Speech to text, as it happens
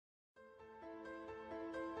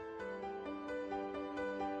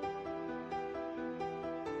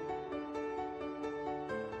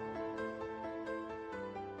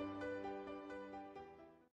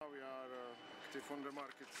on the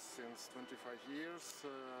market since 25 years.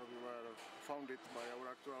 We were founded by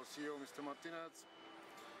our actual CEO, Mr. Martinez,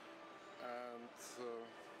 and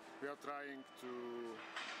we are trying to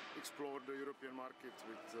explore the European market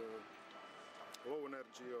with low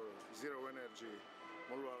energy or zero energy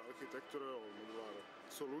modular architecture or modular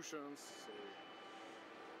solutions. So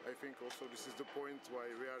I think also this is the point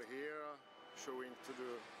why we are here, showing to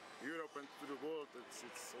the Europe and to the world that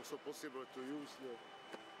it's also possible to use the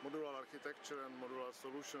modular architecture and modular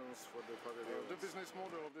solutions for the pavilion. The business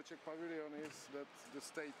model of the Czech Pavilion is that the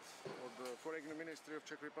state or the Foreign Ministry of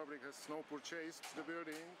Czech Republic has now purchased the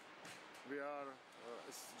building. We are,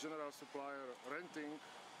 as general supplier, renting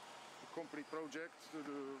a complete project to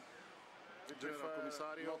the General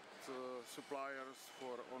Commissariat, not suppliers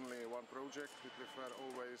for only one project. We prefer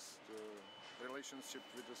always the relationship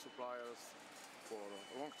with the suppliers for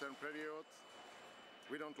a long-term period.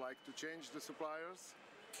 We don't like to change the suppliers,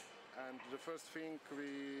 and the first thing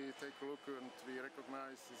we take a look and we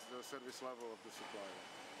recognize is the service level of the supplier.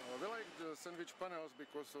 We like the sandwich panels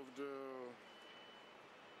because of the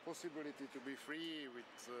possibility to be free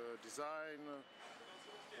with design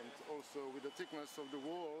and also with the thickness of the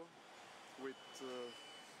wall, with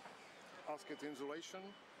asket insulation.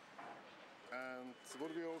 And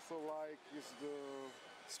what we also like is the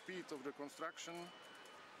speed of the construction,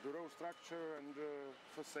 the row structure, and the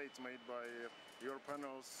facade made by your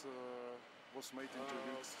panels was made in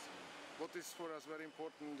 2 weeks. What is for us very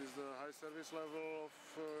important is the high service level of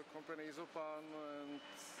company Isopan, and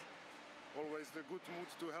always the good mood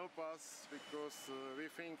to help us, because we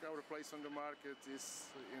think our place on the market is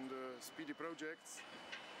in the speedy projects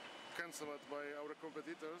cancelled by our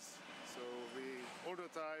competitors. So we all the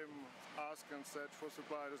time ask and search for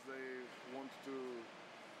suppliers they want to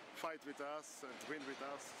fight with us and win with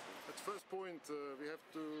us. At first point we have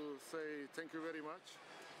to say thank you very much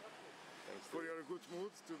for your good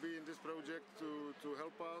mood to be in this project, to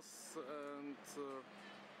help us, and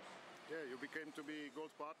yeah, you became to be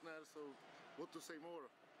gold partner, so what to say more?